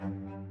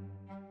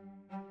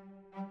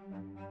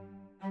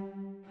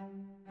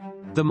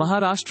The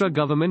Maharashtra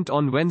government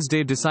on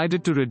Wednesday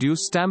decided to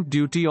reduce stamp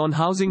duty on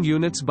housing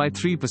units by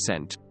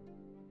 3%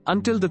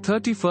 until the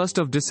 31st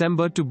of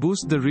December to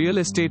boost the real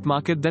estate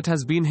market that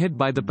has been hit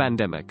by the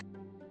pandemic.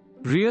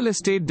 Real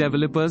estate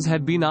developers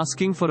had been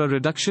asking for a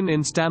reduction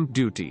in stamp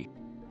duty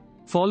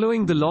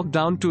following the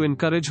lockdown to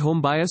encourage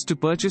home buyers to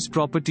purchase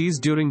properties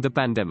during the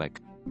pandemic.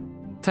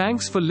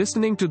 Thanks for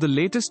listening to the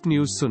latest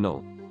News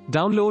Suno.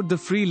 Download the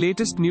free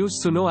latest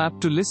News Suno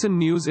app to listen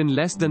news in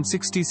less than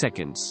 60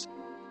 seconds.